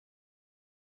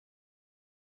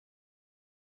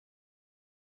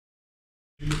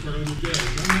McFarlane and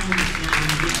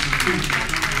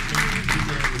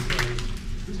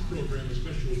This program, a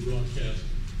special broadcast,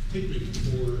 taping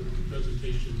for a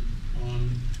presentation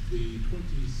on the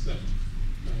 27th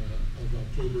of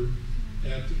October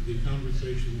at the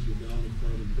Conversations with Al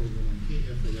McFarlane program on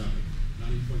KFAI,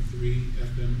 90.3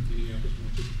 FM Minneapolis,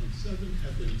 106.7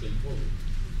 FM St. Paul.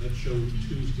 That show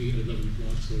Tuesday at 11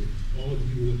 o'clock. So all of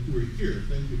you who are here,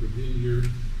 thank you for being here,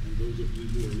 and those of you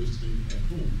who are listening at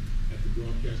home at the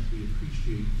broadcast, we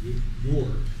appreciate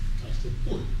your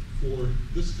support for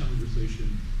this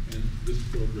conversation and this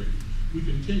program. We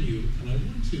continue, and I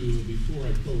want to, before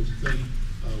I close, thank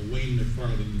Wayne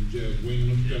McFarlane and Jazz. Wayne, I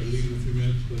know you've got to leave in a few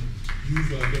minutes, but you've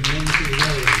been wonderful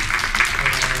already.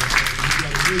 You've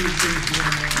got a million things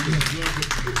going on. I love what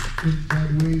you do. By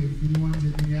the way, if anyone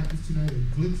in Minneapolis tonight, at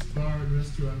Glitz Bar and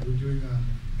Restaurant, we're doing a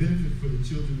benefit for the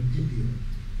children of India.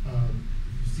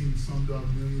 You've seen Slumdog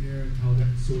Millionaire and how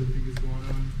that sort of thing is going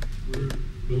on.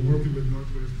 We're working with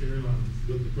Northwest Carolina.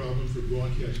 But the problem for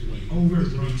broadcast, Wayne, over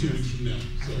is 2 weeks from now.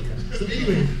 So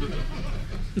anyway,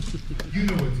 you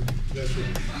know what to do. That's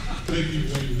right. Thank you,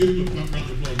 Wayne. Give him a round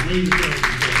of applause. Wayne McFarlane.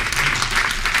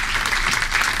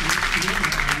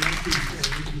 I want to, before I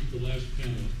introduce the last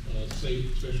panel, say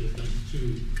special thanks to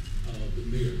the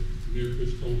Mayor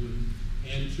Chris Coleman,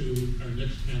 and to our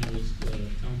next panelist,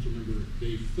 Councilmember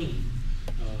Dave Thune.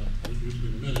 I'll introduce him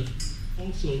in a minute.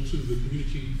 Also to the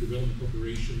community development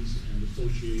corporations and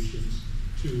associations,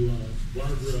 to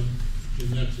Barbara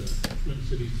Janetta, Twin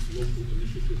Cities Local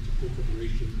Initiative Support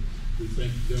Corporation. We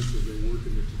thank them for their work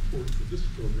and their support for this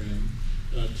program.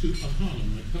 To AHANA,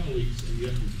 my colleagues in the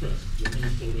Ethnic Press, the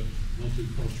Minnesota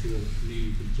Multicultural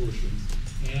Community Consortium,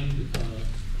 and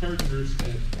partners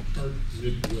at Park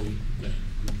Midway Bank.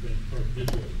 We thank Park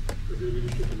Midway for their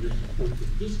leadership and their support for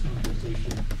this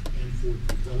conversation and for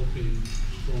developing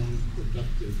strong,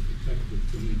 productive, effective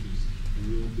communities. And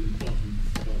we'll be talking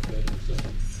about that in a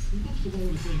second. We most of all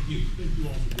want to thank you. Thank you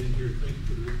all for being here. Thank you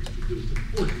for the work that you do. It's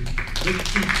important. Let's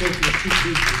keep focused, let's keep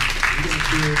busy. We're going to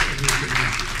build a new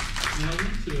community. And I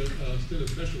want to extend a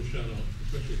special shout out, a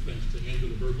special thanks to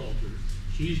Angela Burkhalter.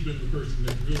 She's been the person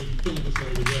that's really pulling us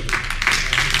all together.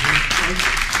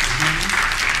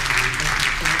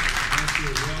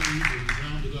 And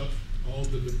rounded up all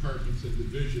the departments and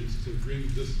divisions to bring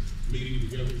this meeting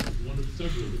together. It's one of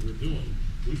several that we're doing.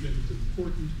 We think it's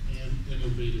important and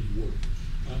innovative work.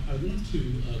 I want to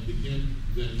begin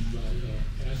then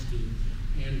by asking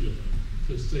Angela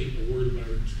to say a word about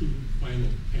our two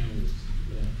final panelists,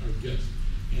 our guests,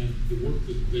 and the work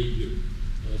that they do.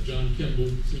 John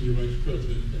Kimball, Senior Vice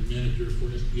President and Manager for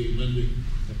SBA Lending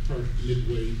at Park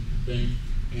Midway Bank,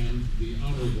 and the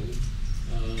Honorable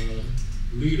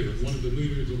leader, one of the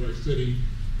leaders of our city,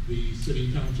 the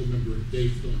City Council Member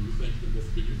Dave Thune. We thank them both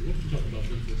for being here. Why don't you talk about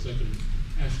them for a second?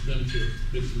 Ask them to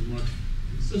make some remarks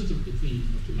consistent with the theme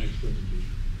of tonight's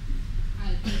presentation.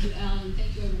 All right, thank you, Al, and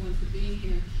thank you everyone for being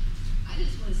here. I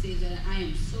just want to say that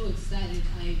I am so excited.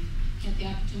 I had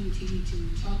the opportunity to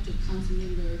talk to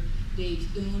Councilmember Dave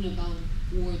Thune about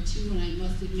Ward 2, and I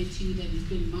must admit to you that he's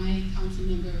been my council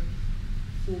member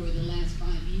for the last 5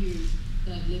 years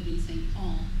that I've lived in St.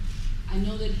 Paul. I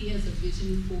know that he has a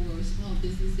vision for small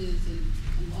businesses, and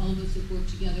all of us have worked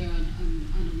together on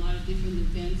a lot of different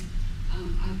events.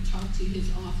 I've talked to his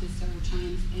office several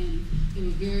times, and they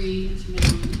were very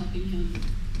instrumental in helping him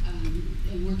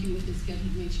and working with his schedule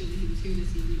to make sure that he was here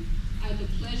this evening. I had the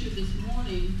pleasure this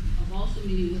morning of also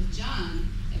meeting with John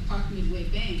at Park Midway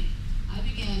Bank. I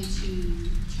began to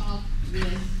talk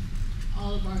with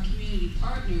all of our community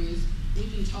partners.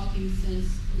 We've been talking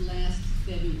since last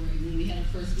February when we had our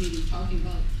first meeting, talking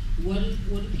about what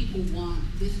do people want.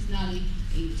 This is not a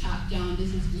top-down,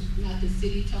 this is not the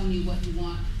city telling you what you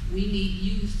want. We need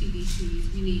you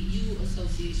CDCs, we need you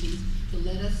associations to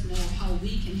let us know how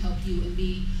we can help you and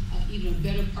be even a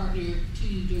better partner to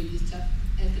you during these tough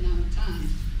economic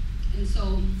times. And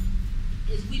so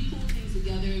as we pull things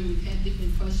together, and we've had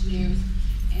different questionnaires,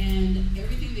 and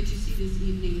everything that you see this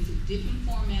evening is a different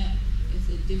format, it's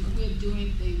a different way of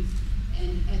doing things.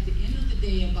 And at the end of the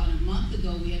day, about a month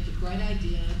ago, we had the bright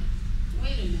idea,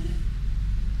 wait a minute,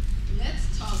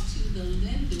 let's talk to the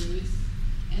lenders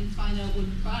and find out what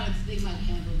products they might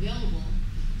have available.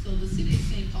 So the City of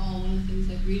St. Paul, one of the things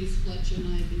that Rita Fletcher and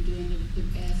I have been doing the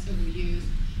past several years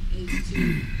is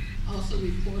to also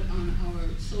report on our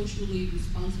socially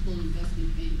responsible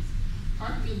investment banks.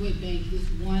 Park Midway Bank is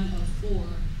one of 4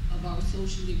 of our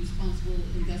socially responsible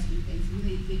investment banks. And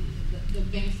the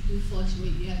banks do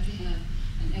fluctuate. You have to have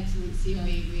an excellent CRA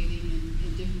rating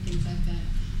and different things like that.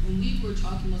 When we were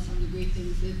talking about some of the great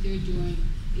things that they're doing,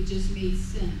 it just made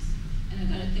sense And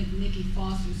I gotta thank Nikki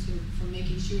Foster for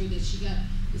making sure that she got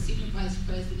the senior vice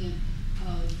president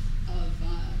of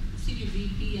senior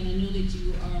VP, and I know that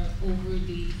you are over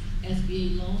the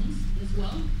SBA loans as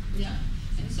well, yeah?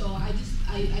 And so I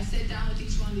sat down with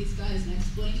each one of these guys and I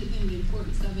explained to them the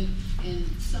importance of it and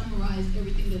summarized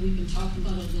everything that we've been talking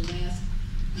about over the last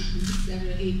 7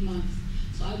 or 8 months.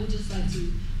 So I would just like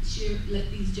to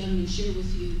let these gentlemen share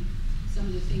with you some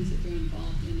of the things that they're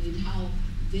involved in and how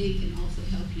they can also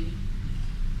help you.